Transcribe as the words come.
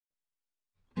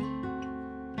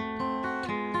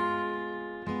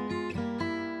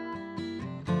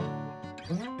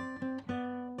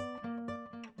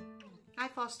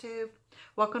FlossTube.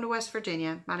 Welcome to West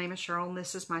Virginia. My name is Cheryl and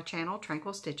this is my channel,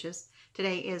 Tranquil Stitches.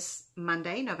 Today is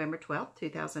Monday, November 12th,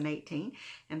 2018,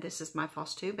 and this is my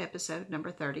FlossTube episode number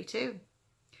 32.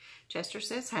 Chester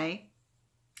says, hey,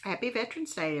 happy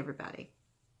Veterans Day, everybody.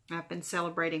 I've been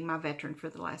celebrating my veteran for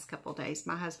the last couple of days.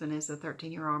 My husband is a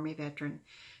 13-year Army veteran,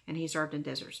 and he served in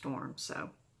Desert Storm, so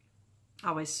I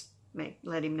always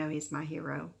let him know he's my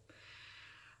hero.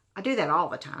 I do that all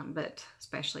the time, but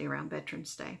especially around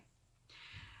Veterans Day.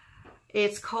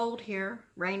 It's cold here,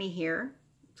 rainy here.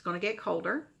 It's going to get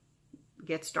colder. It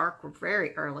gets dark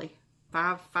very early.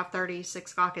 5:30,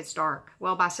 6 o'clock, it's dark.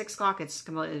 Well, by 6 o'clock, it's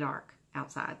completely dark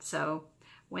outside. So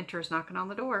winter is knocking on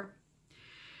the door.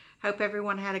 Hope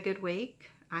everyone had a good week.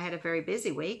 I had a very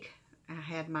busy week. I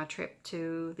had my trip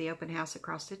to the open house at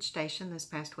Cross Stitch Station this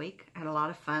past week. I had a lot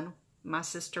of fun. My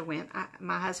sister went.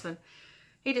 My husband,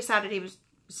 he decided he was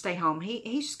stay home.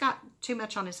 He's got too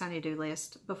much on his honey-do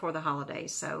list before the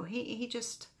holidays, so he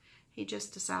just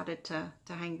decided to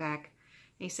hang back.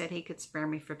 He said he could spare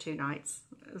me for 2 nights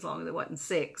as long as it wasn't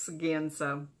 6 again.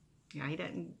 So yeah, he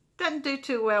doesn't do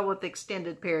too well with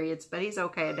extended periods, but he's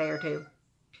okay a day or 2.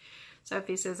 So if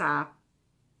he says so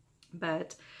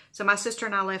my sister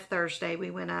and I left Thursday. We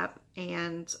went up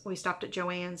and we stopped at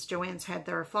Joann's. Joann's had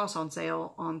their floss on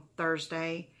sale on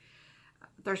Thursday,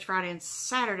 Friday, and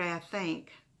Saturday, I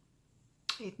think.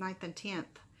 8th, 9th, and 10th.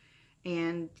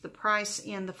 And the price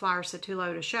in the flyer said too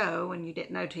low to show, and you didn't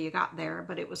know till you got there,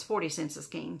 but it was 40 cents a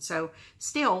skein. So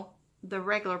still, the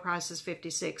regular price is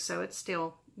 56, so it's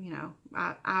still, you know,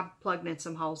 I plugged in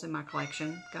some holes in my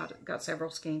collection, got several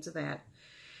skeins of that.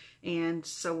 And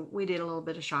so we did a little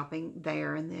bit of shopping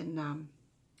there, and then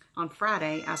on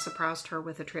Friday, I surprised her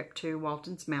with a trip to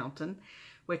Walton's Mountain,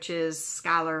 which is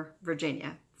Schuyler,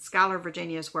 Virginia. Schuyler,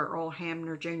 Virginia is where Earl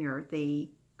Hamner Jr., the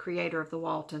creator of the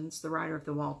Waltons, the writer of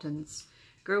the Waltons,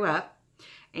 grew up.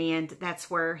 And that's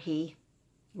where it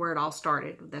all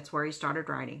started. That's where he started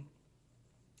writing.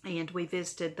 And we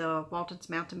visited the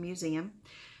Walton's Mountain Museum,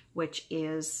 which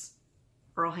is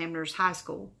Earl Hamner's high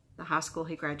school. The high school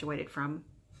he graduated from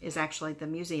is actually the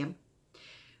museum.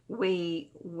 We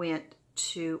went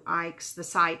to Ike's, the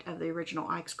site of the original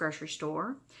Ike's grocery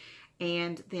store.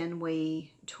 And then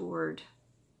we toured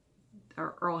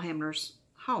Earl Hamner's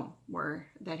home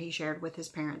that he shared with his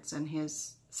parents and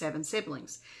his 7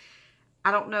 siblings. I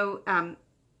don't know,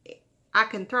 I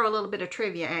can throw a little bit of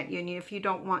trivia at you, and if you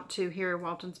don't want to hear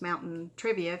Walton's Mountain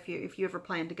trivia, if you ever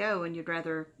plan to go and you'd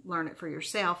rather learn it for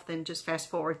yourself, then just fast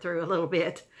forward through a little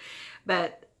bit.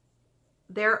 But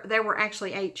there were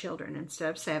actually 8 children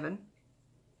instead of 7.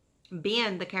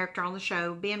 Ben, the character on the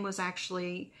show, Ben was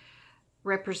actually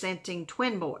representing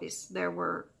twin boys. There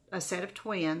were a set of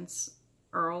twins.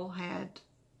 Earl had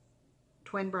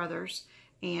twin brothers,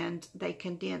 and they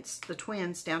condensed the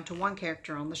twins down to 1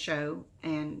 character on the show,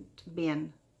 and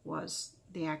Ben was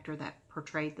the actor that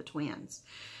portrayed the twins.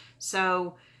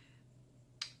 So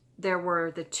there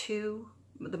were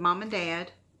the mom and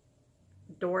dad,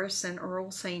 Doris and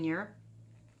Earl Sr.,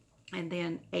 and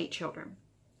then 8 children.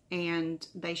 And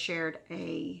they shared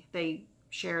a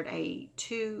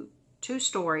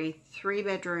 2-story,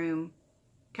 3-bedroom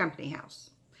company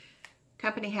house.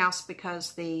 Company house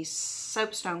because the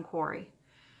soapstone quarry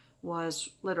was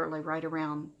literally right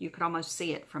around, you could almost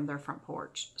see it from their front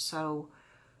porch. So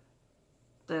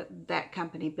that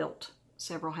company built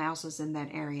several houses in that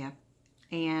area,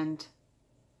 and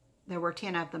there were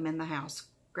 10 of them in the house.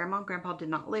 Grandma and Grandpa did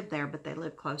not live there, but they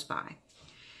lived close by.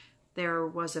 There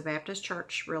was a Baptist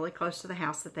church really close to the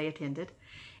house that they attended,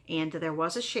 and there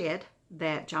was a shed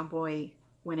that John Boy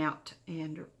went out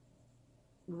and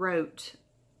wrote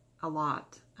a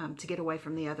lot to get away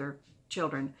from the other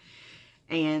children.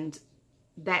 And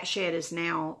that shed is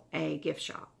now a gift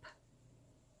shop.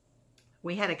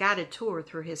 We had a guided tour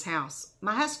through his house.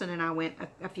 My husband and I went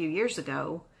a few years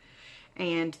ago,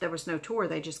 and there was no tour.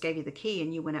 They just gave you the key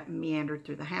and you went up and meandered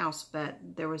through the house. But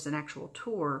there was an actual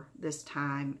tour this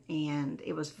time, and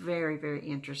it was very, very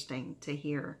interesting to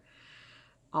hear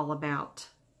all about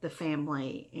the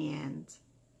family and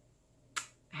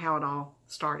how it all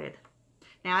started.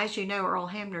 Now, as you know, Earl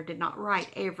Hamner did not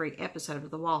write every episode of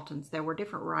the Waltons. There were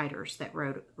different writers that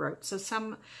wrote. So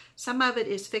some of it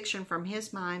is fiction from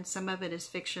his mind, some of it is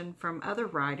fiction from other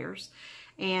writers,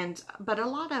 but a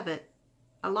lot of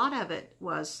it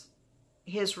was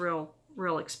his real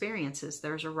experiences.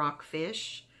 There's a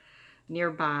rockfish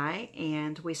nearby,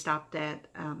 and we stopped at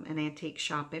an antique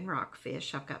shop in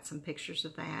Rockfish. I've got some pictures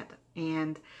of that.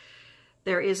 And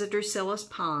there is a Drusilla's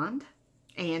pond.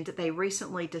 And they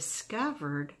recently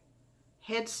discovered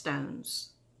headstones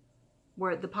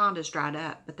where the pond is dried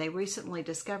up, but they recently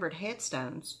discovered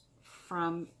headstones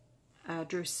from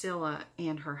Drusilla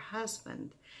and her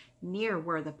husband near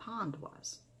where the pond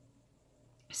was.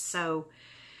 So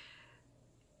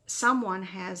someone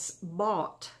has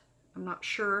bought, I'm not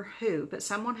sure who, but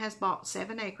someone has bought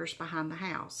 7 acres behind the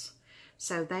house.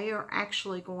 So they are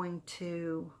actually going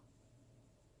to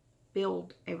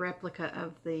build a replica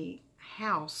of the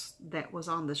house that was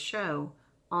on the show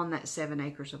on that 7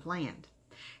 acres of land.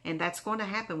 And that's going to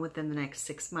happen within the next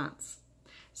 6 months.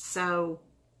 So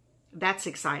that's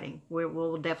exciting.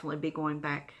 We'll definitely be going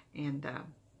back and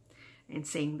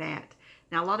seeing that.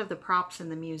 Now, a lot of the props in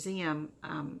the museum,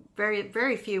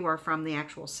 very few are from the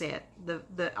actual set.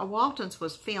 The Waltons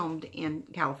was filmed in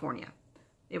California.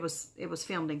 It was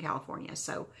filmed in California,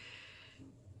 so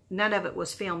none of it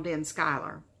was filmed in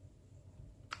Schuyler.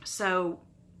 So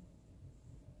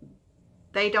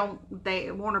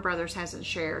Warner Brothers hasn't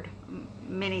shared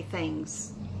many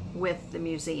things with the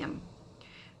museum,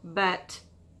 but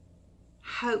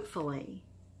hopefully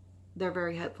they're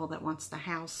very hopeful that once the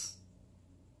house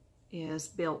is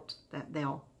built that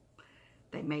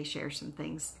they may share some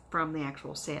things from the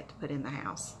actual set to put in the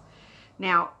house.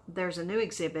 Now, there's a new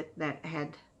exhibit that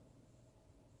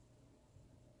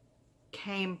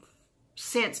came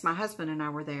since my husband and I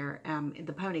were there,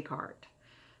 the pony cart.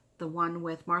 The one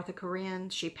with Martha Corinne,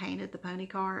 she painted the pony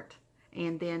cart,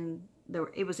 and then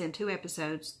it was in 2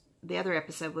 episodes. The other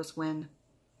episode was when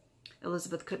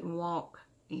Elizabeth couldn't walk,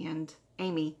 and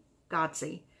Amy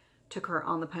Godsey took her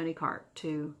on the pony cart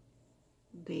to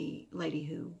the lady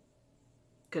who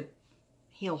could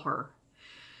heal her.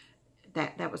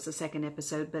 That was the 2nd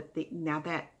episode, but now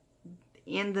that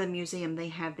in the museum they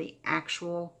have the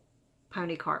actual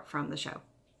pony cart from the show.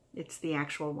 It's the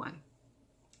actual one.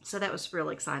 So that was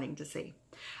really exciting to see.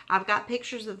 I've got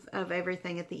pictures of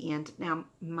everything at the end. Now,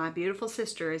 my beautiful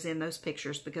sister is in those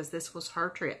pictures because this was her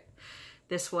trip.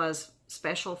 This was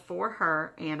special for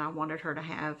her, and I wanted her to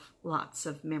have lots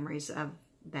of memories of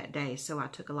that day. So I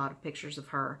took a lot of pictures of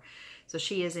her. So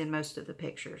she is in most of the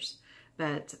pictures.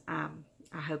 But I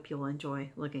hope you'll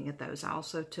enjoy looking at those. I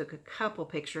also took a couple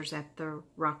pictures at the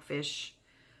Rockfish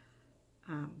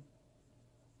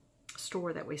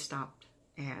store that we stopped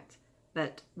at.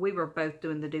 But we were both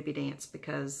doing the doobie dance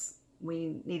because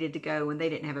we needed to go, and they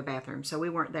didn't have a bathroom, so we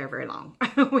weren't there very long.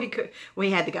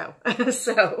 we had to go.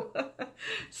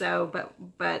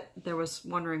 But there was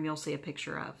one room you'll see a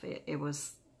picture of. It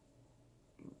was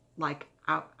like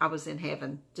I was in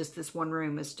heaven. Just this one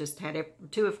room has just had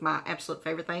 2 of my absolute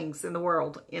favorite things in the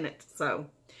world in it. So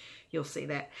you'll see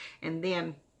that. And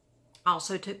then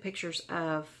also took pictures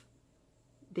of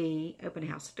the open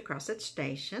house at the Crossett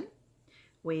Station.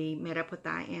 We met up with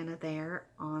Diana there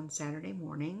on Saturday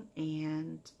morning,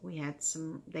 and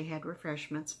they had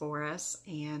refreshments for us,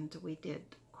 and we did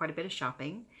quite a bit of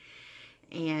shopping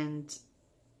and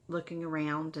looking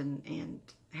around and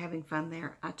having fun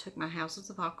there. I took my Houses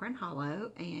of Ochre and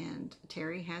Hollow, and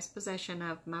Terry has possession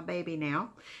of my baby now,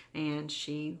 and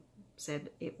she said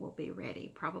it will be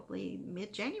ready probably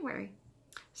mid-January.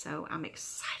 So I'm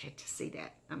excited to see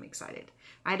that. I'm excited.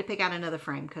 I had to pick out another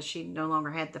frame because she no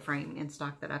longer had the frame in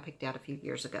stock that I picked out a few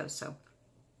years ago. So,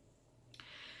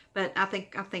 but I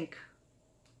think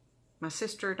my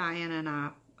sister Diana and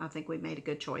I think we made a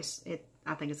good choice.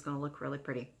 I think it's going to look really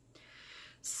pretty.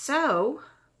 So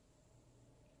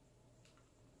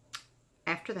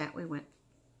after that, we went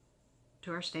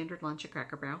to our standard lunch at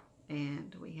Cracker Barrel,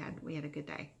 and we had a good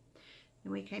day.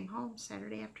 And we came home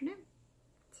Saturday afternoon.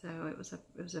 So it was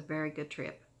a very good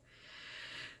trip.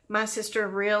 My sister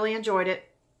really enjoyed it.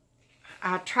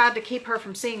 I tried to keep her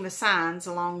from seeing the signs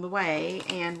along the way,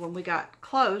 and when we got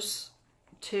close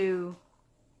to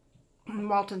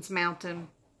Walton's Mountain,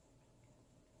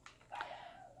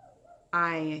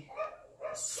 I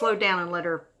slowed down and let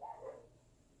her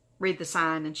read the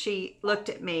sign, and she looked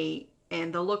at me,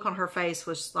 and the look on her face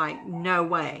was like, no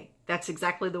way. That's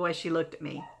exactly the way she looked at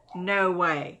me. No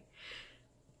way.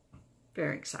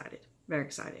 Very excited. Very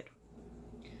excited.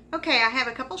 Okay, I have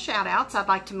a couple shout outs I'd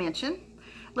like to mention.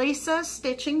 Lisa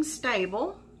Stitching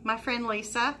Stable, my friend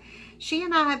Lisa, she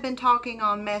and I have been talking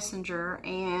on Messenger,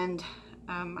 and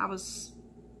I was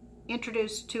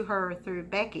introduced to her through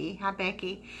Becky. Hi,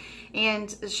 Becky.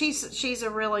 And she's a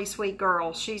really sweet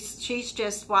girl. She's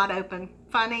just wide open,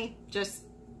 funny, just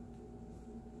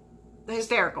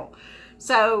hysterical.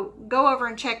 So go over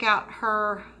and check out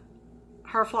her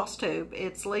FlossTube.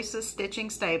 It's Lisa Stitching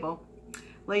Stable.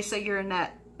 Lisa, you're a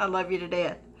nut. I love you to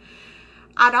death.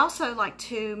 I'd also like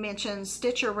to mention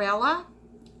Stitcherella.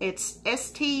 It's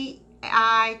Stitcharella.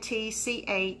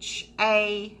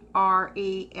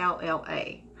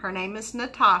 Her name is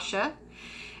Natasha,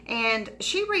 and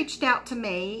she reached out to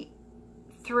me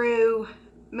through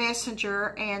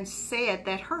Messenger and said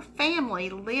that her family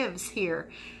lives here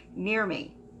near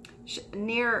me.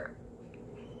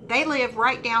 They live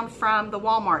right down from the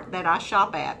Walmart that I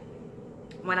shop at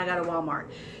when I go to Walmart.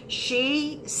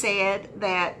 She said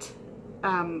that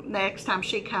next time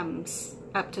she comes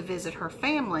up to visit her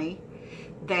family,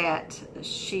 that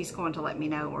she's going to let me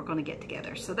know we're going to get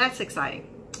together. So that's exciting.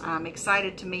 I'm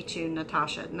excited to meet you,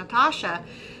 Natasha. Natasha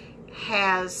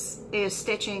is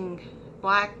stitching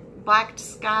Black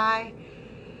Sky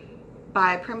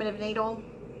by Primitive Needle,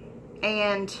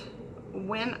 and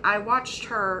when I watched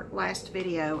her last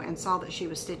video and saw that she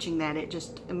was stitching that, it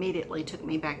just immediately took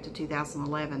me back to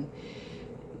 2011,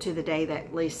 to the day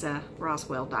that Lisa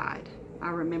Roswell died. I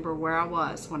remember where I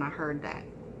was when I heard that,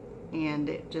 and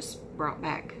it just brought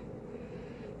back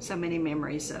so many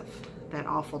memories of that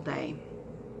awful day.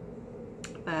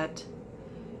 But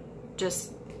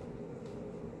just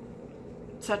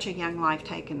such a young life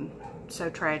taken so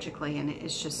tragically, and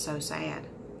it's just so sad.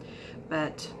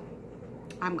 But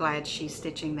I'm glad she's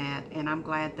stitching that, and I'm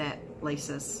glad that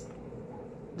Lisa's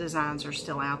designs are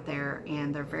still out there,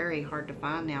 and they're very hard to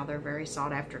find now. They're very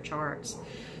sought after charts.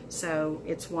 So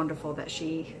it's wonderful that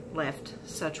she left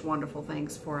such wonderful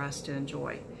things for us to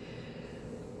enjoy.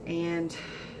 And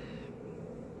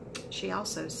she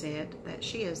also said that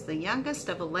she is the youngest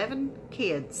of 11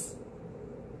 kids.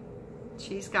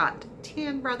 She's got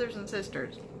 10 brothers and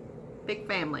sisters. Big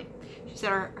family. She said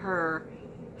her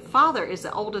father is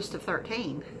the oldest of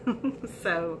 13.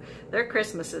 So their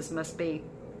Christmases must be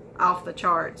off the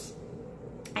charts.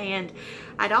 And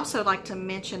I'd also like to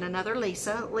mention another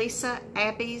Lisa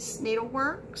Abby's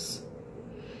Needleworks.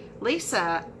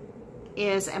 Lisa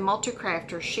is a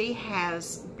multi-crafter. She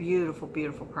has beautiful,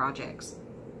 beautiful projects.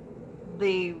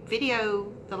 The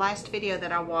last video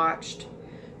that I watched,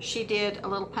 she did a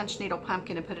little punch needle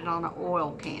pumpkin and put it on an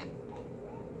oil can.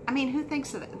 I mean, who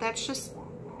thinks of that? That's just,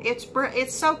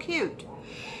 it's so cute.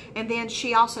 And then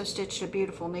she also stitched a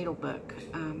beautiful needle book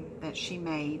that she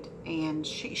made, and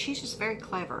she's just very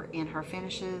clever in her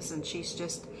finishes, and she's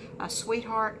just a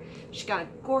sweetheart. She's got a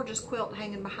gorgeous quilt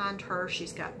hanging behind her.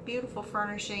 She's got beautiful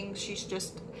furnishings. She's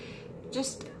just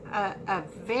a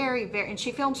very, very, and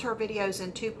she films her videos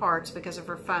in 2 parts because of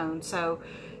her phone. So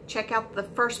check out the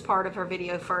first part of her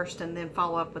video first and then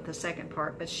follow up with the second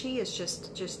part. But she is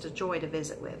just a joy to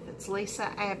visit with. It's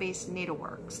Lisa Abby's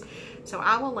Needleworks. So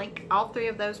I will link all 3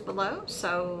 of those below.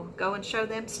 So go and show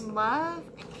them some love.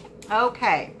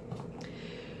 Okay.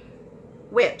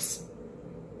 Whips.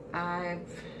 I've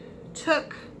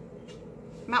took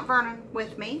Mount Vernon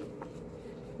with me.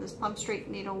 This Plum Street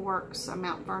Needleworks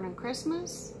Mount Vernon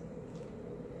Christmas.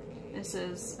 This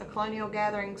is a Colonial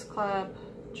Gatherings Club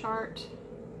chart,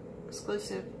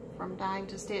 exclusive from Dying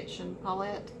to Stitch and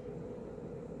Paulette.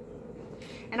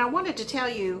 And I wanted to tell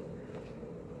you,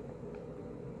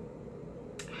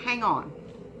 hang on.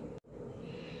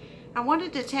 I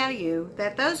wanted to tell you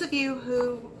that those of you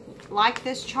who like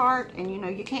this chart, and you know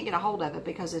you can't get a hold of it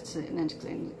because it's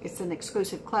an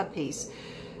exclusive club piece.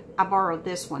 I borrowed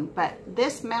this one, but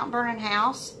this Mount Vernon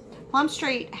house, Plum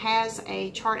Street has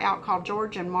a chart out called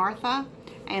George and Martha,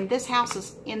 and this house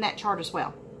is in that chart as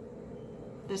well.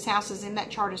 This house is in that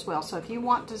chart as well. So if you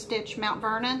want to stitch Mount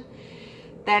Vernon,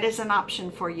 that is an option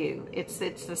for you. It's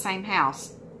the same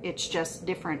house. It's just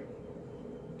different.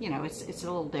 You know, it's a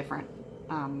little different,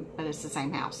 but it's the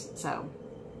same house. So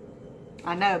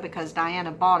I know because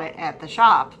Diana bought it at the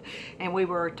shop, and we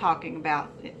were talking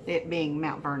about it being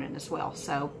Mount Vernon as well.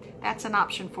 So that's an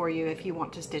option for you if you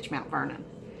want to stitch Mount Vernon.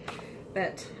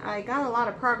 But I got a lot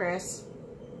of progress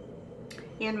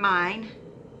in mine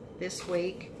this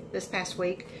past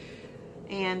week,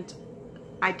 and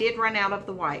I did run out of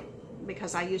the white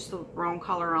because I used the wrong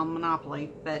color on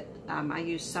Monopoly, but I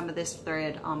used some of this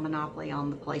thread on Monopoly on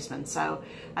the placement, so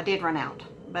I did run out.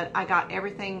 But I got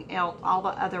everything else, all the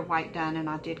other white done, and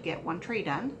I did get 1 tree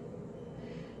done.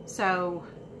 So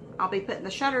I'll be putting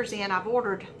the shutters in. I've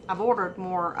ordered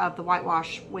more of the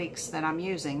whitewash weeks that I'm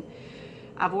using.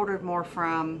 I've ordered more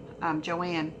from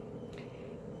Joanne.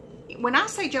 When I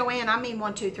say Joanne, I mean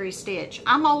 1 2 3 Stitch.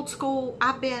 I'm old school.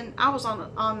 I was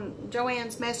on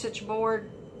Joanne's message board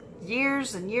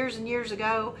years and years and years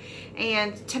ago,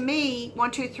 and to me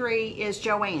 1 2 3 is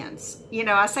Joanne's. You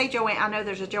know, I say Joanne, I know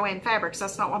there's a Joanne Fabrics,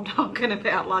 that's not what I'm talking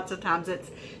about. Lots of times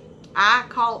I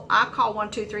call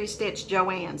 1 2 3 Stitch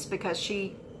Joanne's because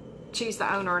she's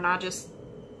the owner, and I've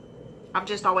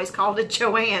just always called it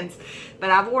Joanne's. But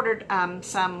I've ordered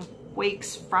some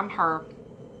weeks from her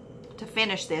to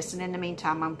finish this, and in the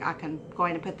meantime I can go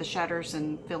in and put the shutters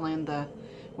and fill in the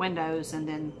windows and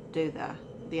then do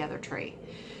the other tree.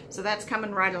 So that's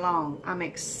coming right along. I'm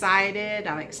excited.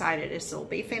 I'm excited. This will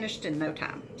be finished in no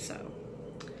time. So,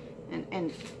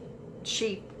 and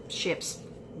she ships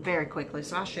very quickly,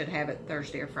 so I should have it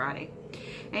Thursday or Friday.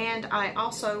 And I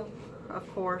also,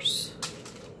 of course,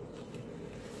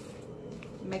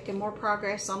 making more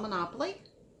progress on Monopoly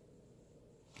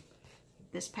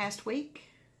this past week.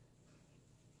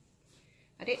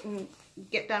 I didn't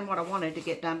get done what I wanted to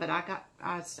get done, but I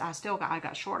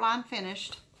got short line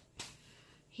finished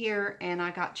here, and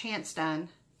I got chance done,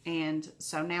 and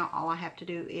so now all I have to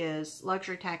do is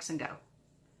luxury tax and go.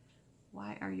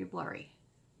 Why are you blurry?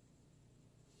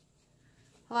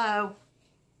 Hello?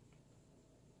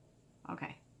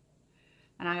 Okay.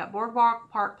 And I got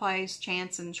Boardwalk, Park Place,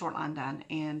 chance, and short line done,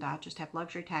 and I just have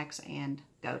luxury tax and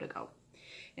go to go.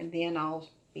 And then I'll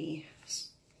be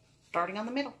starting on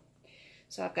the middle.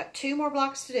 So I've got 2 more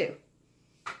blocks to do.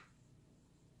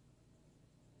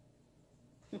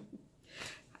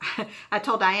 I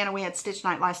told Diana we had stitch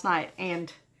night last night,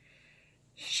 and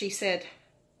she said,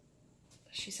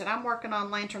 I'm working on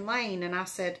Lantern Lane, and I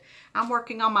said, I'm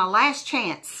working on my last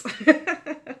chance.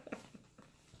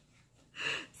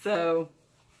 So,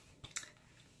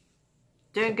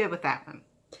 doing good with that one.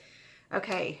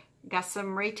 Okay, got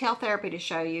some retail therapy to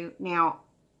show you. Now,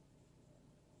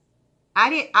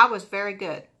 I was very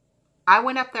good. I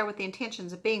went up there with the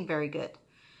intentions of being very good.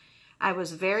 I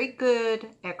was very good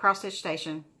at Cross Stitch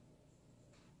Station.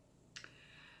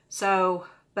 So,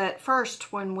 but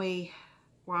first, when we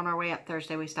were on our way up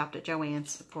Thursday, we stopped at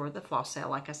Joann's for the floss sale,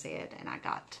 like I said, and I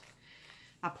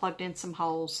plugged in some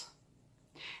holes.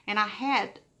 And I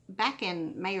had, back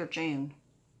in May or June,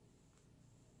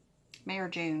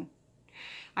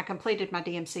 I completed my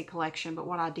DMC collection, but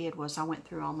what I did was I went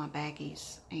through all my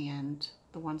baggies, and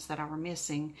the ones that I were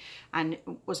missing, I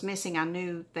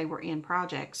knew they were in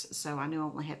projects, so I knew I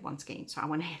only had one skein, so I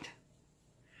went ahead.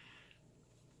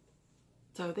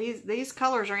 So these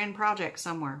colors are in projects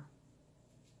somewhere.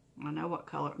 I know what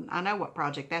color, I know what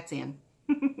project that's in.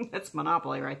 That's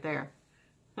Monopoly right there.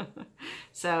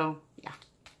 So, yeah.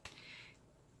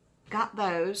 Got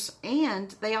those,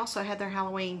 and they also had their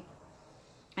Halloween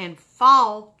and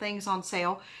fall things on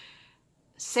sale.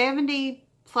 70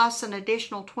 plus an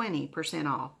additional 20%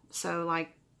 off. So,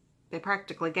 like, they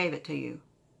practically gave it to you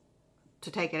to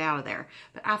take it out of there.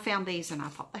 But I found these, and I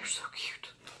thought, they're so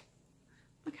cute.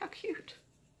 Look how cute.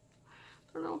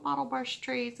 They're little bottle brush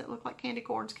trees that look like candy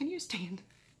corns. Can you stand?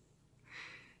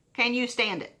 Can you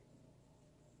stand it?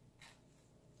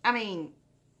 I mean,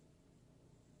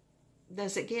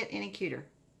 does it get any cuter?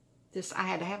 I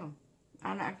had to have them.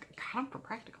 I got them for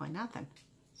practically nothing.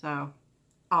 So,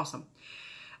 awesome.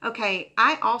 Okay,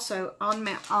 I also,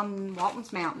 on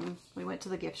Walton's Mountain, we went to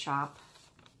the gift shop.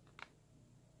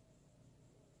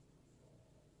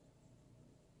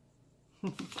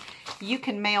 You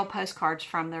can mail postcards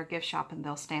from their gift shop, and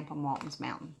they'll stamp them Walton's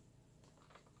Mountain.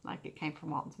 Like it came from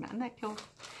Walton's Mountain. Isn't that cool?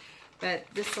 But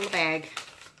this little bag,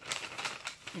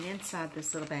 and inside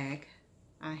this little bag,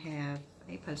 I have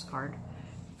a postcard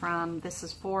from, this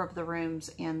is 4 of the rooms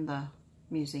in the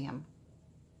museum.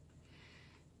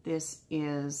 This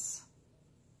is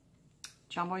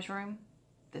John Boy's room.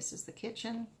 This is the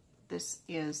kitchen. This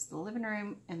is the living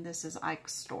room, and this is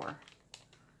Ike's store.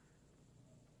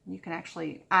 You can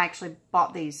I actually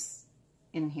bought these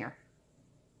in here.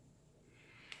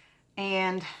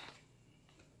 And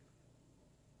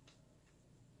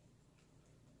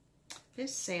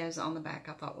this says on the back,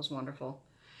 I thought was wonderful.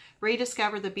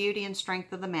 Rediscover the beauty and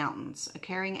strength of the mountains, a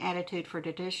caring attitude for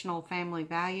traditional family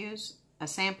values, a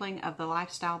sampling of the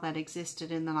lifestyle that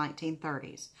existed in the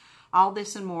 1930s. All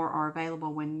this and more are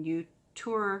available when your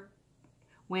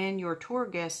tour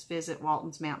guests visit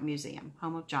Walton's Mountain Museum,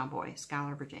 home of John Boy,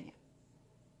 Schuyler, Virginia.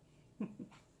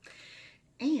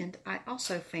 And I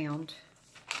also found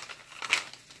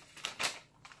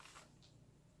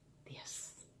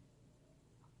this.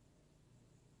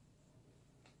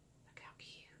 Look how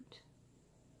cute.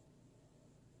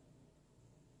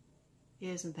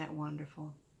 Isn't that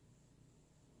wonderful?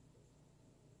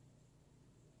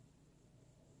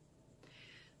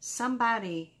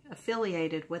 Somebody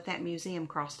affiliated with that museum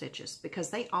cross stitches, because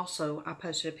they also, I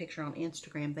posted a picture on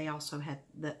Instagram, they also had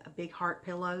the big heart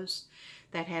pillows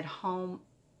that had home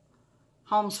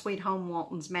sweet home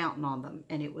Walton's Mountain on them,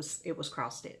 and it was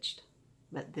cross stitched.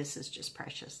 But this is just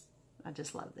precious. I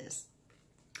just love this.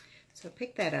 So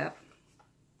pick that up.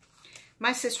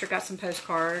 My sister got some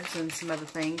postcards and some other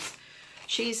things.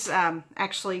 She's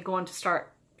actually going to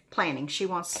start planning.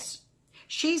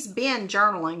 She's been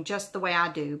journaling just the way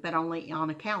I do, but only on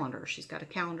a calendar. She's got a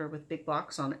calendar with big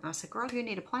blocks on it. And I said, girl, you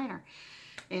need a planner.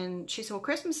 And she said, well,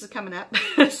 Christmas is coming up.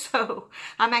 So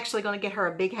I'm actually going to get her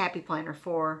a big happy planner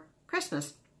for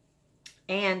Christmas.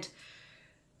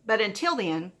 But until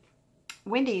then,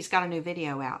 Wendy's got a new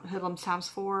video out. Hoodlums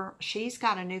 ×4. She's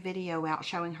got a new video out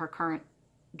showing her current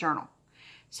journal.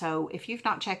 So if you've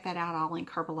not checked that out, I'll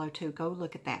link her below too. Go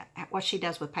look at that. At what she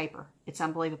does with paper. It's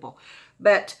unbelievable.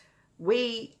 But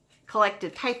we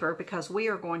collected paper because we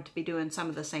are going to be doing some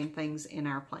of the same things in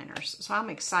our planners. So I'm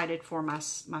excited for my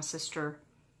sister.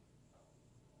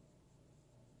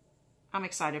 I'm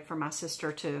excited for my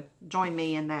sister to join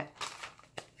me in the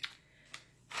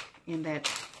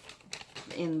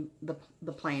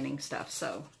planning stuff.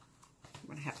 So I'm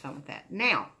going to have fun with that.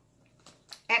 Now,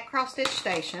 at Cross Stitch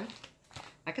Station,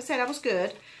 like I said, I was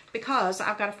good because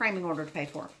I've got a framing order to pay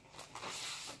for.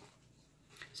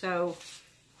 So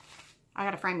I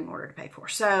got a framing order to pay for.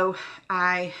 So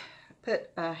I put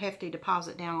a hefty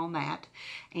deposit down on that,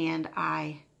 and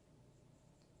I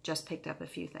just picked up a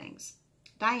few things.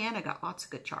 Diana got lots of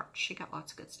good charts. She got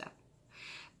lots of good stuff.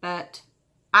 But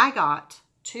I got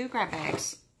 2 grab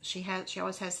bags. She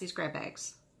always has these grab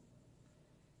bags.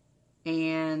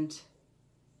 And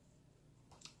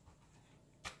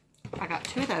I got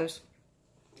 2 of those.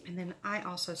 And then I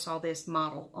also saw this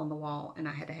model on the wall, and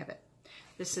I had to have it.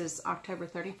 This is October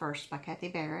 31st by Kathy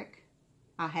Barrick.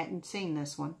 I hadn't seen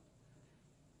this one.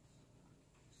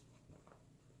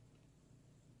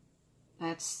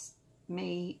 That's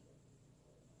me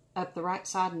up the right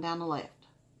side and down the left.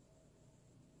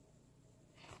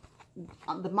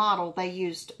 The model, they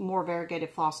used more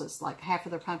variegated flosses. Like half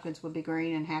of their pumpkins would be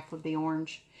green and half would be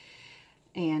orange.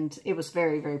 And it was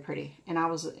very, very pretty. And I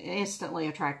was instantly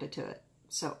attracted to it.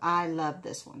 So I love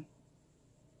this one.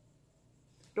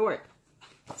 Adore it.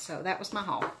 So that was my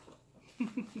haul.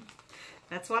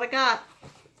 That's what I got.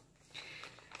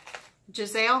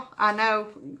 Giselle, I know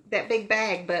that big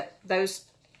bag, but those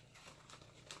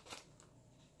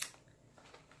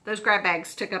grab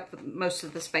bags took up most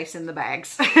of the space in the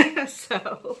bags.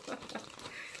 So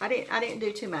I didn't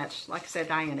do too much. Like I said,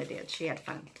 Diana did. She had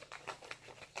fun.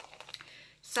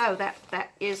 So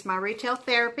that is my retail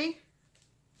therapy.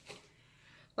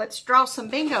 Let's draw some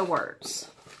bingo words.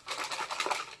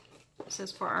 This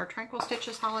is for our Tranquil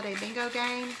Stitches Holiday Bingo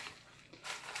game.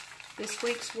 This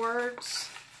week's words.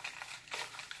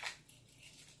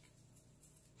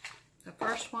 The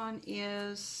first one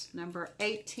is number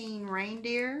 18,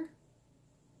 reindeer.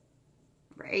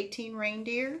 Number 18,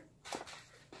 reindeer.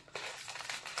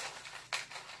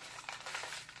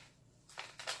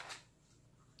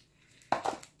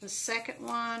 The second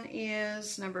one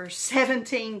is number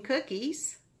 17,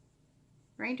 cookies.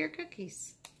 Reindeer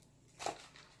cookies.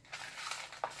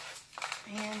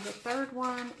 And the third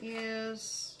one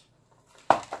is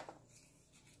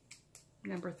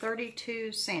number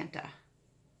 32, Santa.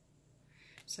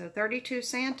 So 32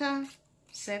 Santa,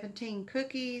 17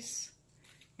 cookies,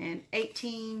 and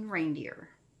 18 reindeer.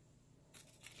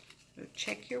 So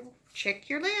check your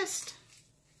list.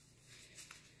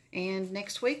 And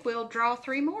next week we'll draw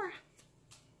 3 more.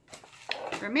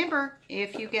 Remember,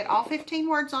 if you get all 15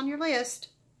 words on your list,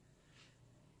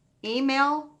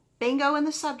 email bingo in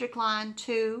the subject line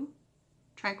to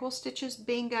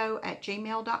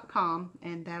tranquilstitchesbingo@gmail.com,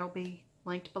 and that'll be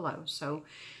linked below. So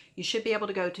you should be able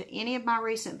to go to any of my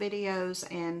recent videos,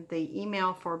 and the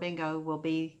email for bingo will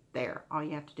be there. All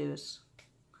you have to do is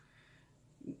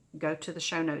go to the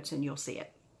show notes and you'll see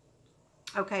it.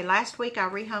 Okay, last week I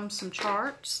rehummed some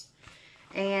charts,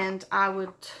 and I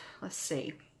would, let's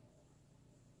see.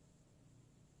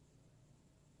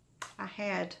 I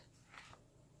had,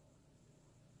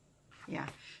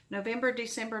 November,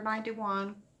 December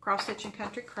 91, Cross Stitch and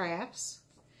Country Crafts.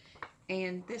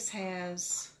 And this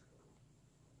has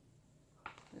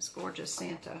this gorgeous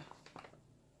Santa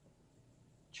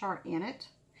chart in it.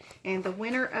 And the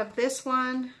winner of this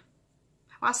one,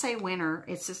 well, I say winner,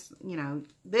 it's just, you know,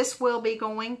 this will be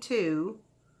going to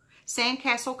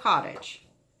Sandcastle Cottage.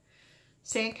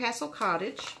 Sandcastle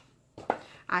Cottage.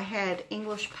 I had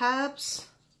English Pubs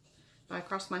by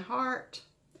Across My Heart.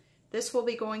 This will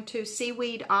be going to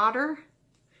Seaweed Otter.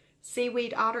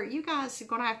 Seaweed Otter. You guys are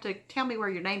going to have to tell me where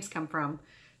your names come from.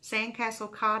 Sandcastle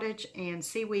Cottage and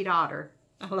Seaweed Otter.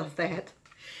 I love that.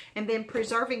 And then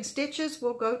Preserving Stitches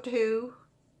will go to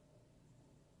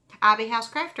Ivy House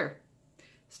Crafter.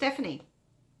 Stephanie.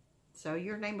 So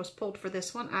your name was pulled for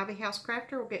this one. Ivy House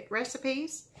Crafter will get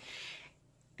recipes.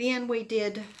 Then we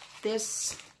did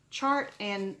this chart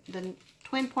and the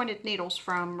twin pointed needles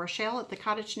from Rochelle at the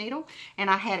Cottage Needle. And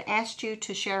I had asked you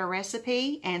to share a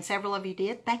recipe, and several of you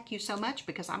did. Thank you so much,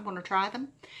 because I'm going to try them.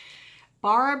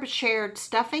 Barb shared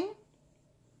stuffing,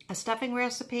 a stuffing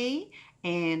recipe,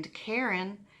 And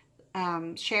Karen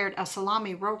shared a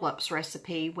salami roll-ups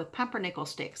recipe with pumpernickel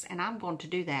sticks, and I'm going to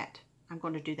do that. I'm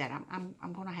going to do that. I'm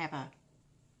going to have a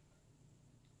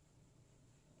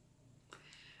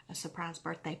surprise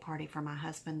birthday party for my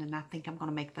husband, and I think I'm going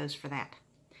to make those for that.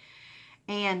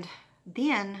 And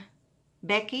then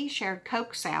Becky shared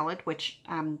Coke salad, which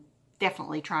I'm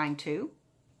definitely trying to.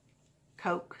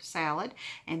 Coke salad.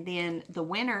 And then the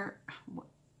winner,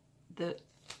 the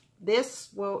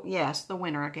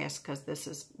winner, I guess, because this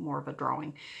is more of a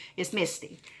drawing, is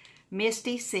Misty.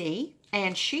 Misty C.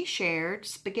 And she shared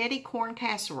spaghetti corn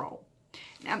casserole.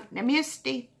 Now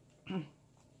Misty,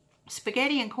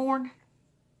 spaghetti and corn,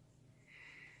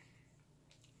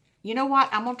 you know what?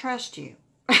 I'm going to trust you.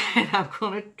 And I'm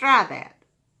going to try that.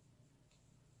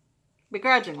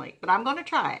 Begrudgingly. But I'm going to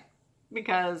try it.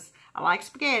 Because I like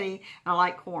spaghetti and I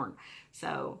like corn.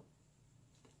 So,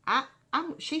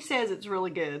 she says it's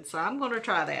really good. So, I'm going to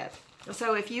try that.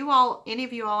 So, if any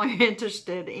of you all are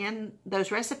interested in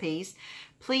those recipes,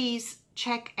 please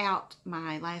check out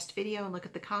my last video and look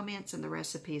at the comments, and the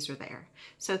recipes are there.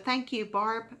 So, thank you,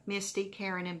 Barb, Misty,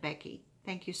 Karen, and Becky.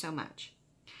 Thank you so much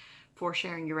for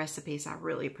sharing your recipes. I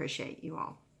really appreciate you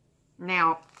all.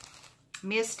 Now,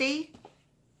 Misty,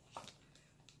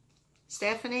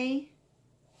 Stephanie,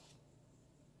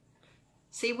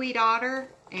 Seaweed Otter,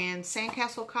 and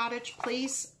Sandcastle Cottage,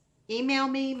 please email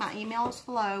me. My email is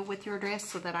below with your address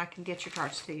so that I can get your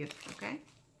cards to you, okay?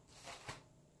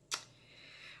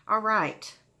 All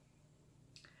right.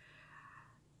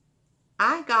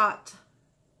 I got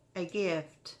a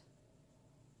gift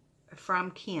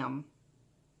from Kim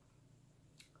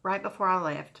right before I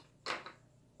left.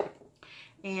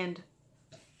 And,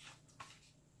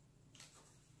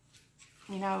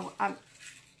 you know,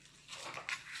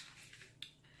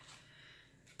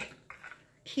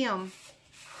 Kim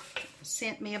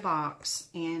sent me a box,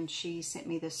 and she sent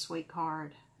me this sweet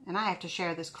card. And I have to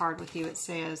share this card with you. It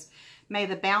says, "May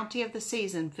the bounty of the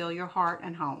season fill your heart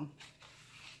and home."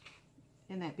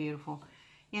 Isn't that beautiful?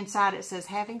 Inside it says,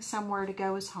 "Having somewhere to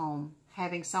go is home.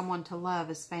 Having someone to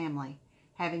love is family.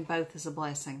 Having both is a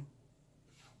blessing."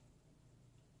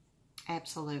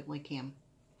 Absolutely, Kim.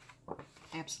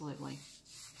 Absolutely.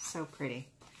 So pretty.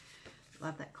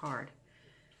 Love that card.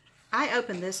 I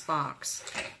opened this box,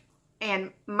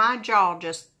 and my jaw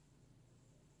just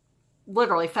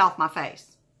literally fell off my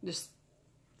face. Just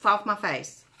fell off my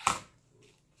face.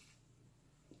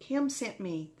 Kim sent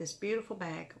me this beautiful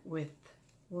bag with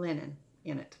linen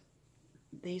in it.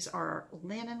 These are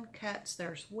linen cuts.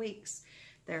 There's weeks.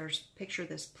 There's picture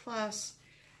this plus.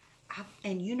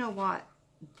 And you know what?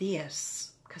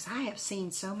 This, because I have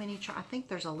seen so many, I think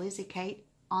there's a Lizzie Kate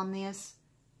on this.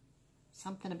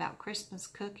 Something about Christmas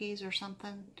cookies or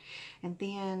something. And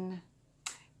then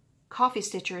Coffee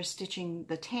Stitcher is stitching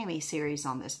the Tammy series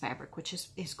on this fabric, which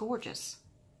is gorgeous.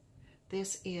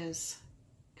 This is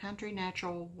Country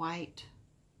Natural White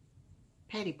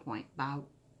Petty Point by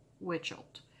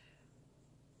Witchelt.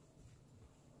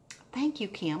 Thank you,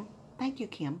 Kim. Thank you,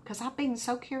 Kim, because I've been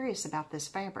so curious about this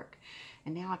fabric,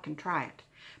 and now I can try it.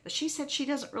 But she said she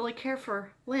doesn't really care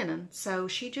for linen, so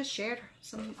she just shared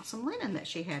some linen that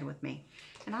she had with me.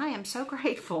 And I am so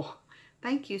grateful.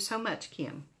 Thank you so much,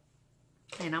 Kim.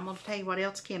 And I'm going to tell you what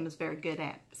else Kim is very good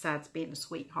at, besides being a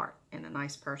sweetheart and a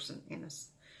nice person and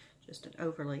just an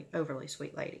overly, overly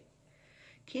sweet lady.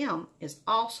 Kim is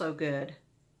also good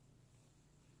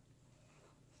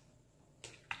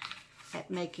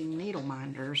at making needle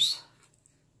minders.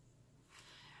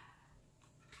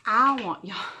 I want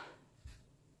y'all...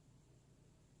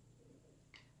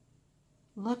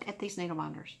 Look at these needle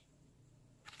minders.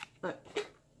 Look,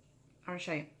 I'll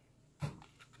show you.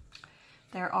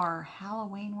 There are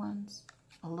Halloween ones.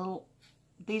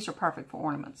 These are perfect for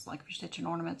ornaments. Like if you're stitching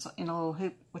ornaments in a little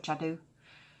hoop, which I do.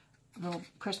 A little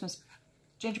Christmas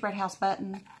gingerbread house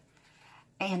button.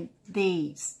 And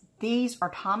these are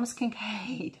Thomas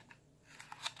Kincaid.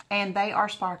 And they are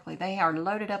sparkly. They are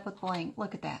loaded up with bling.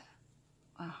 Look at that.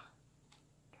 Oh,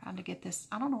 trying to get this.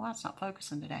 I don't know why it's not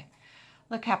focusing today.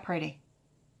 Look how pretty.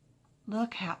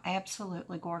 Look how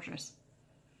absolutely gorgeous.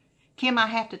 Kim, I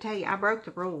have to tell you, I broke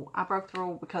the rule. I broke the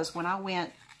rule because when I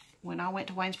went to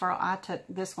Waynesboro, I took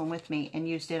this one with me and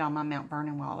used it on my Mount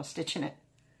Vernon while I was stitching it.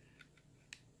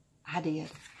 I did.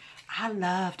 I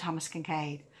love Thomas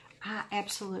Kincaid. I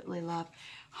absolutely love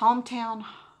My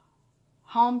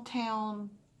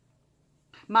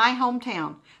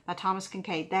Hometown by Thomas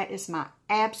Kincaid. That is my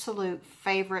absolute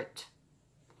favorite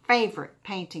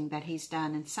painting that he's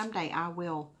done. And someday I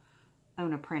will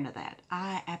own a print of that.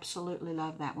 I absolutely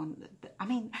love that one. I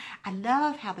mean, I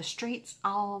love how the streets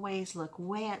always look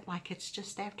wet, like it's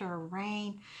just after a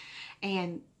rain,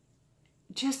 and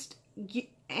just,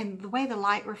 and the way the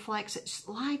light reflects, it's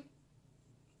like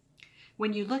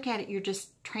when you look at it, you're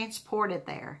just transported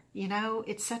there. You know,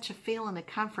 it's such a feeling of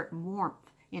comfort and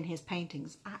warmth in his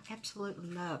paintings. I absolutely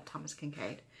love Thomas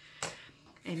Kinkade.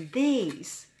 And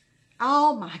these,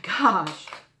 oh my gosh.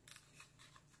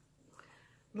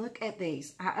 Look at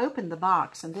these. I opened the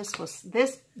box, and this was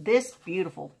this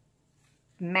beautiful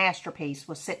masterpiece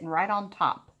was sitting right on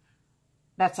top.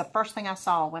 That's the first thing I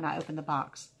saw when I opened the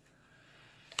box.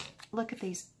 Look at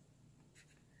these.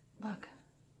 Look.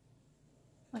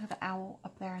 Look at the owl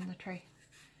up there in the tree.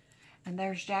 And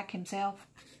there's Jack himself.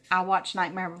 I watched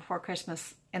Nightmare Before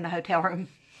Christmas in the hotel room.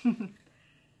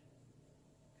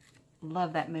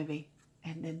 Love that movie.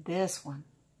 And then this one.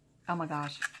 Oh my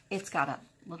gosh. It's got a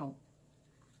little...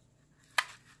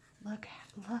 Look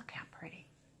how pretty.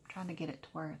 I'm trying to get it to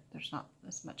where there's not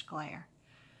as much glare.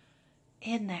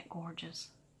 Isn't that gorgeous?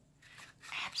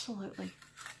 Absolutely.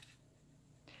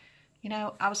 You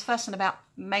know, I was fussing about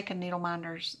making needle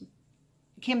minders.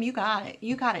 Kim, you got it.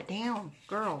 You got it down.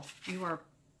 Girl, you are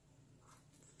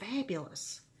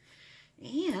fabulous.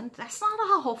 And that's not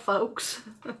all, folks.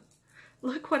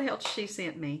 Look what else she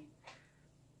sent me.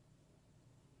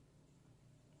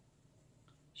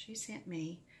 She sent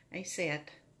me a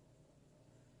set.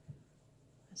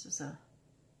 This is a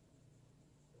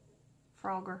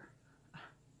Frogger,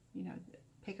 you know,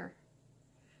 picker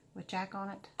with Jack on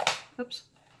it. Oops.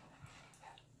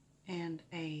 And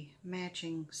a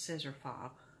matching scissor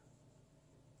fob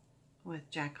with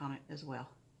Jack on it as well.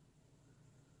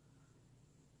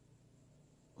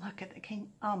 Look at the king.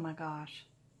 Oh my gosh.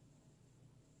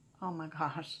 Oh my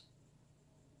gosh.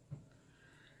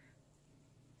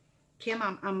 Kim,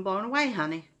 I'm blown away,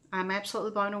 honey. I'm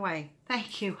absolutely blown away.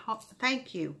 Thank you.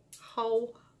 Thank you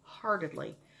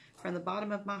wholeheartedly from the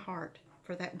bottom of my heart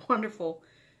for that wonderful,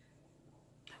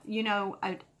 you know,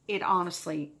 it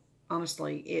honestly,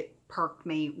 it perked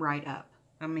me right up.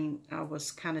 I mean, I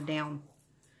was kind of down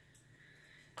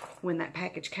when that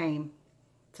package came.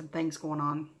 Some things going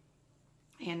on.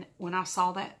 And when I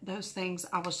saw those things,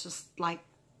 I was just like,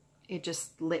 it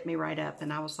just lit me right up.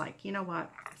 And I was like, you know what?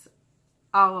 It's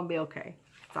all going to be okay.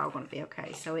 It's all going to be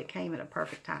okay. So it came at a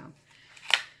perfect time.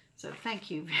 So thank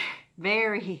you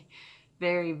very,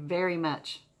 very, very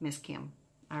much, Miss Kim.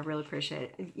 I really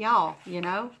appreciate it. Y'all, you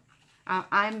know,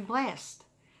 I'm blessed.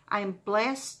 I am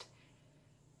blessed.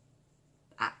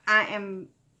 I'm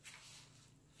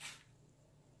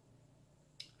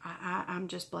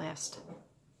just blessed.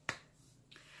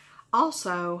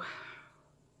 Also,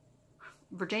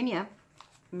 Virginia,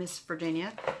 Miss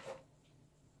Virginia,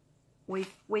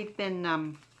 we've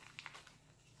been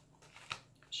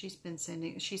she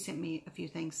sent me a few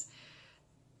things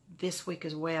this week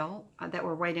as well that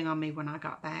were waiting on me when I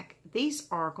got back. These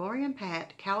are Gloria and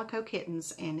Pat Calico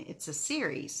Kittens, and it's a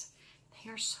series. They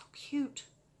are so cute.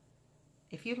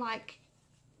 If you like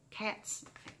cats,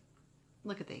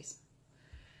 look at these.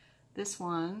 This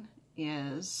one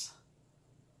is,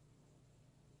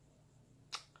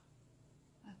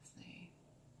 let's see,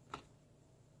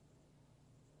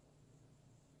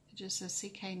 it just says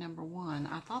CK number 1.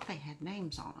 I thought they had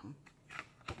names on them.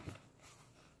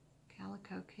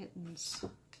 Calico Kittens.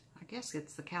 I guess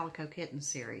it's the Calico Kittens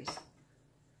series.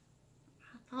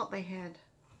 I thought they had...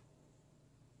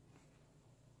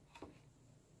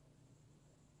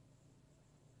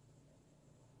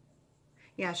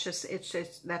 Yeah, it's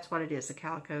just, that's what it is, the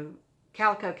Calico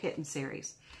Kitten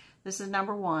series. This is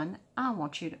number 1. I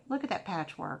want you to, look at that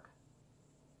patchwork.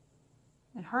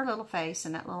 And her little face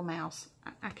and that little mouse.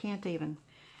 I can't even.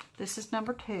 This is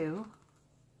number 2.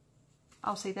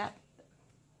 Oh, see that?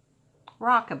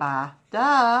 Rockabye.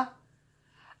 Duh.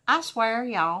 I swear,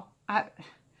 y'all.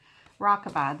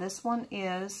 Rockabye. This one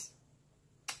is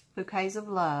Bouquets of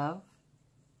Love.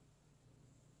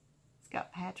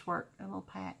 Got patchwork, a little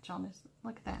patch on this.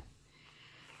 Look at that.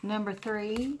 Number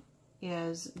 3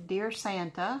 is Dear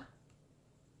Santa.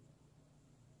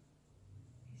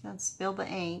 He's done spilled the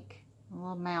ink. A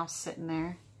little mouse sitting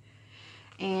there.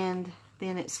 And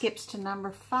then it skips to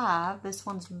number 5. This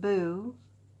one's Boo.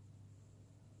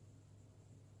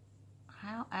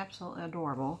 How absolutely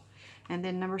adorable. And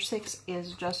then number 6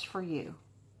 is Just For You.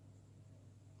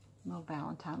 Little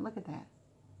Valentine. Look at that.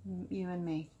 You and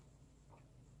me.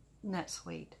 Isn't that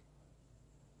sweet?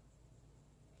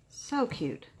 So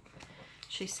cute.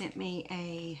 She sent me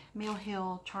a Mill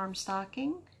Hill charm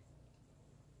stocking.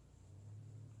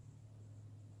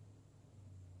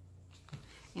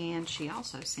 And she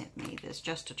also sent me this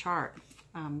Just a Chart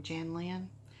Jan Lynn.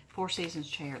 Four Seasons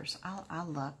chairs. I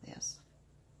love this.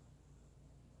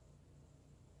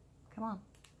 Come on.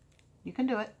 You can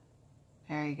do it.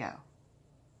 There you go.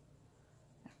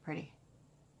 That's pretty.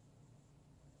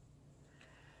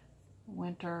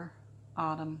 Winter,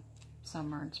 autumn,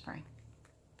 summer, and spring.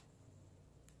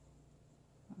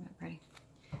 Isn't that pretty?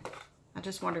 I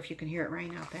just wonder if you can hear it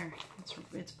rain out there.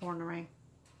 It's pouring the rain.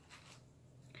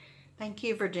 Thank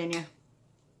you, Virginia.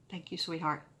 Thank you,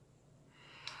 sweetheart.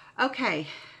 Okay,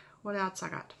 what else I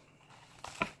got?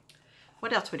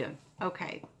 What else we doing?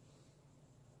 Okay.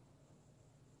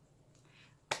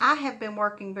 I have been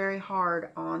working very hard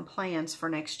on plans for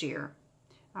next year.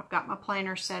 I've got my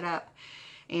planner set up,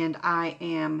 and I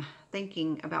am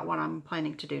thinking about what I'm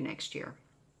planning to do next year.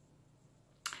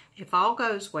 If all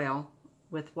goes well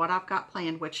with what I've got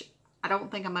planned, which I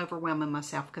don't think I'm overwhelming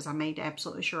myself because I made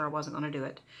absolutely sure I wasn't going to do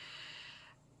it,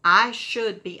 I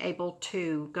should be able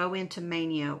to go into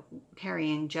Mania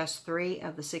carrying just 3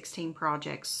 of the 16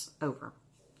 projects over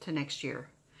to next year.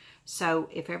 So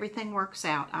if everything works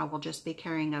out, I will just be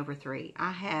carrying over 3.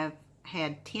 I have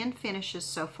had 10 finishes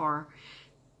so far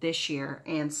this year,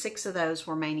 and 6 of those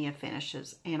were Mania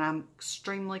finishes, and I'm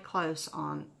extremely close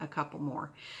on a couple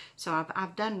more. So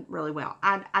I've done really well.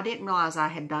 I didn't realize I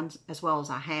had done as well as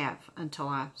I have until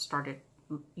I started,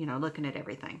 you know, looking at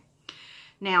everything.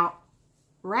 Now,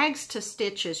 Rags to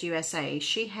Stitches USA,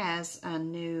 she has a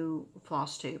new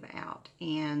floss tube out,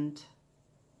 and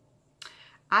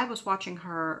I was watching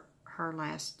her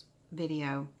last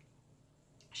video.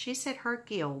 She said her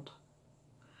guild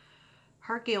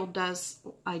does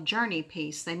a journey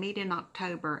piece. They meet in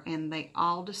October, and they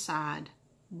all decide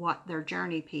what their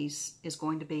journey piece is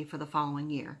going to be for the following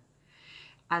year.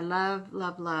 I love,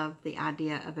 love, love the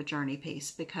idea of a journey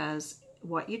piece, because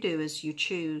what you do is you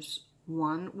choose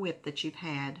one whip that you've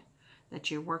had,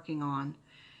 that you're working on,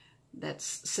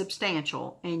 that's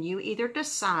substantial, and you either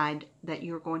decide that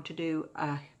you're going to do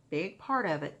a big part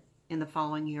of it in the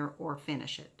following year or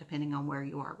finish it, depending on where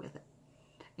you are with it.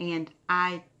 And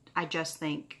I just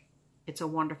think it's a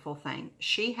wonderful thing.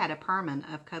 She had a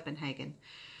Perman of Copenhagen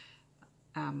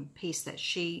piece that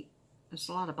there's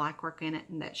a lot of black work in it,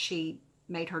 and that she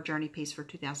made her journey piece for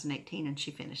 2018, and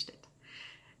she finished it.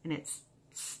 And it's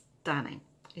stunning.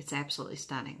 It's absolutely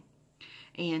stunning.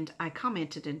 And I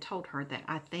commented and told her that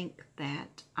I think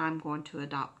that I'm going to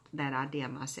adopt that idea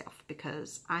myself,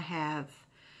 because I have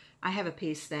a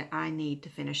piece that I need to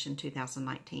finish in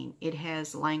 2019. It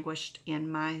has languished in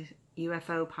my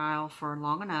UFO pile for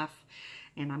long enough,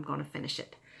 and I'm going to finish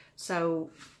it. So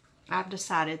I've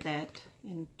decided that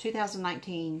in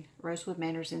 2019, Rosewood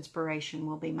Manor's Inspiration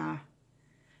will be my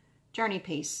journey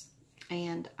piece,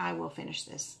 and I will finish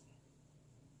this.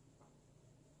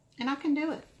 And I can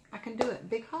do it. I can do it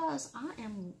because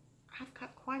I've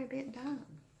got quite a bit done.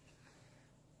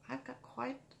 I've got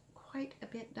quite a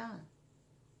bit done.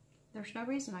 There's no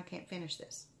reason I can't finish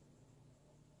this.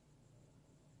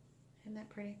 Isn't that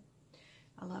pretty?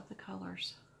 I love the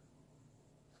colors.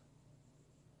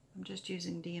 I'm just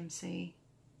using DMC.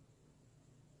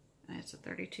 It's a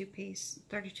 32 piece,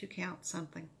 32 count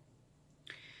something.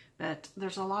 But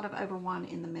there's a lot of over 1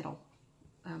 in the middle.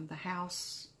 The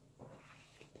house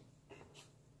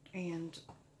and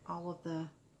all of the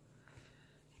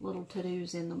little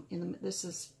to-dos in the this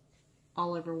is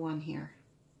all over 1 here.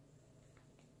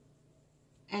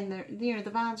 And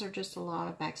the vines are just a lot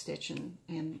of backstitching,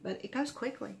 but it goes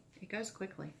quickly. It goes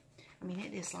quickly. I mean,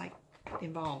 it is like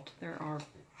involved. There are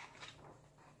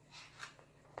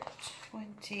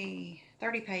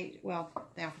 30 pages. Well,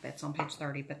 the alphabet's on page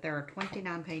 30, but there are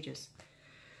 29 pages.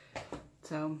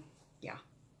 So, yeah.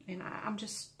 And I'm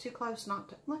just too close not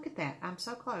to look at that. I'm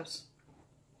so close.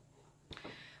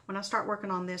 When I start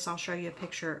working on this, I'll show you a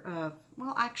picture of,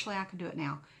 well, actually, I can do it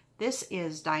now. This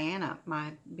is Diana,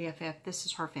 my BFF. This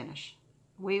is her finish.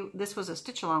 This was a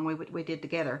stitch along we did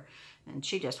together, and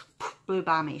she just blew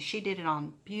by me. She did it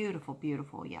on beautiful,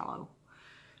 beautiful yellow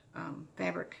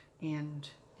fabric, and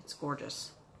it's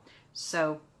gorgeous.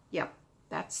 So, yeah,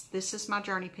 this is my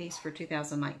journey piece for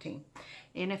 2019.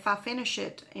 And if I finish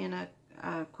it in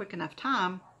a quick enough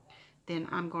time, then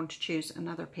I'm going to choose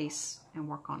another piece and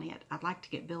work on it. I'd like to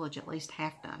get Village at least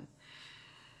half done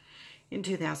in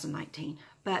 2019.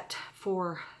 But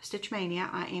for Stitch Mania,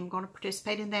 I am going to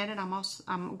participate in that, and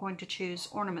I'm going to choose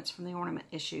ornaments from the ornament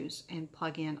issues and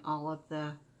plug in all of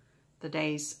the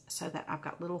days so that I've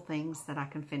got little things that I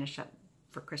can finish up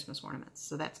for Christmas ornaments.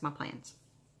 So that's my plans.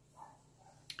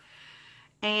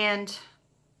 And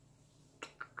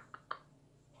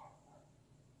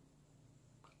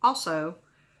also,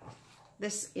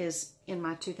 This is in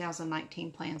my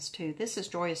 2019 plans too. This is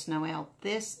Joyous Noel.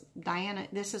 This, Diana,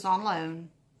 this is on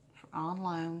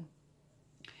loan.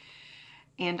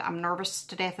 And I'm nervous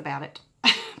to death about it.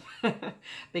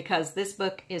 Because this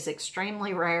book is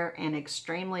extremely rare and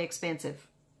extremely expensive.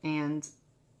 And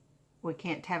we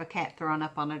can't have a cat thrown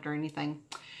up on it or anything.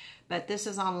 But this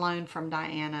is on loan from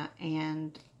Diana.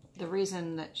 And the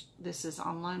reason that this is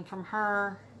on loan from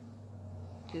her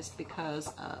is because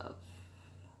of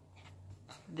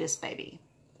this baby.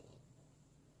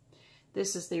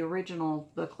 This is the original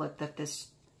booklet that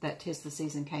Tis the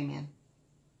Season came in.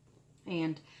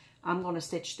 And I'm going to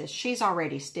stitch this. She's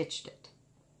already stitched it.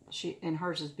 And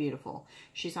hers is beautiful.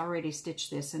 She's already stitched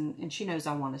this, and she knows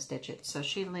I want to stitch it. So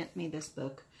she lent me this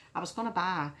book. I was going to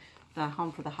buy the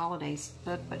Home for the Holidays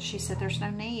book, but she said there's no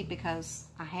need because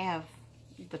I have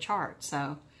the chart.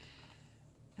 So,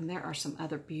 and there are some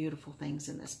other beautiful things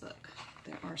in this book.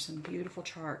 There are some beautiful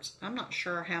charts. I'm not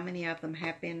sure how many of them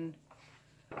have been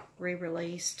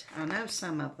re-released. I know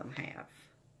some of them have.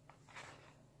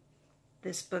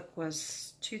 This book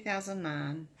was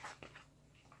 2009.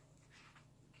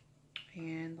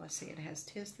 And let's see, it has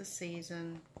Tis the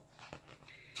Season.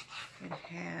 It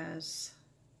has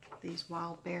these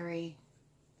wild berry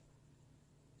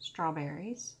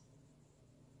strawberries.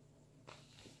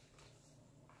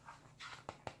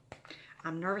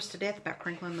 I'm nervous to death about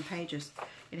crinkling the pages.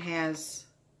 It has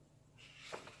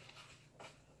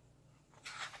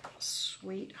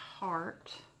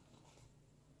Sweetheart.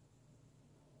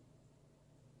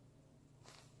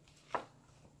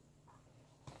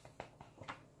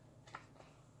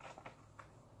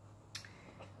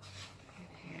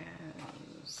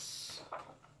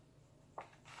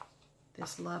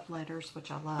 This Love Letters,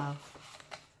 which I love.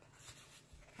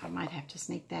 I might have to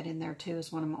sneak that in there too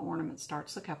as one of my ornament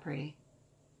starts. Look how pretty.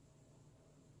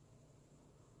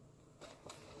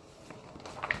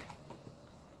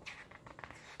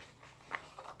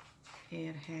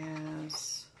 It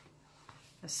has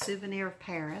a Souvenir of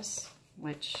Paris,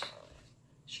 which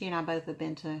she and I both have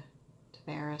been to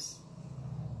Paris.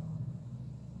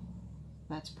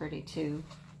 That's pretty too.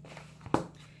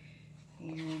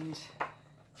 And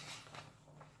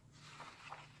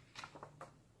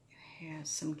has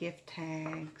some gift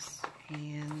tags,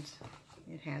 and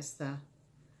it has the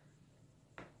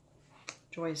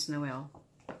Joyous Noel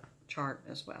chart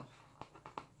as well,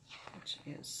 which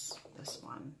is this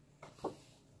one.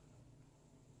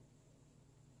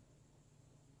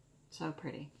 So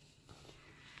pretty.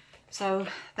 So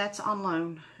that's on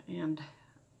loan, and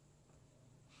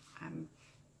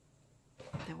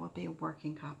there will be a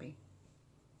working copy.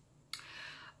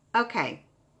 Okay,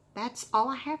 that's all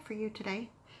I have for you today.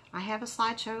 I have a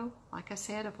slideshow, like I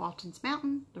said, of Walton's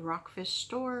Mountain, the Rockfish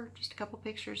store, just a couple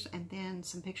pictures, and then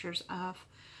some pictures of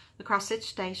the cross stitch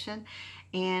station.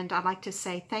 And I'd like to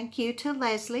say thank you to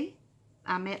Leslie.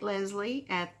 I met Leslie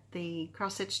at the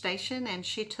cross stitch station, and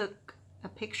she took a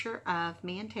picture of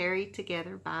me and Terry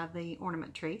together by the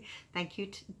ornament tree. Thank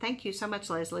you so much,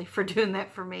 Leslie, for doing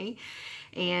that for me.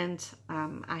 And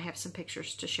I have some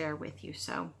pictures to share with you.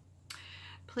 So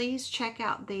please check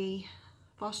out the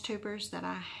FlossTubers that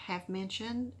I have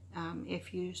mentioned,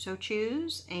 if you so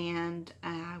choose, and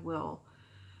I will.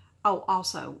 Oh,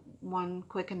 also, one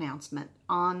quick announcement.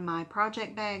 On my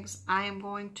project bags, I am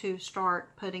going to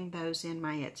start putting those in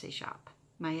my Etsy shop.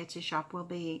 My Etsy shop will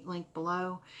be linked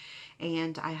below,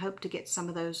 and I hope to get some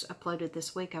of those uploaded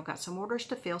this week. I've got some orders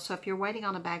to fill, so if you're waiting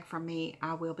on a bag from me,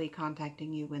 I will be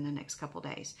contacting you in the next couple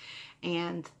days.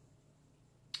 And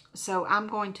so I'm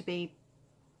going to be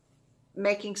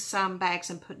making some bags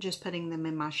and just putting them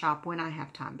in my shop when I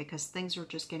have time, because things are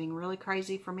just getting really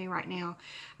crazy for me right now.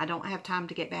 I don't have time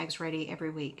to get bags ready every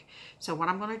week. So what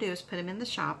I'm going to do is put them in the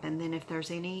shop, and then if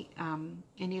there's any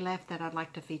left that I'd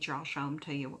like to feature, I'll show them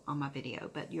to you on my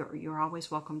video. But you're always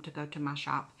welcome to go to my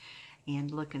shop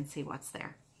and look and see what's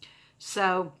there.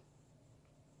 So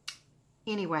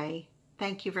anyway,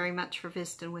 thank you very much for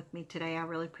visiting with me today. I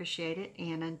really appreciate it.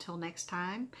 And until next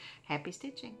time, happy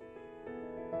stitching.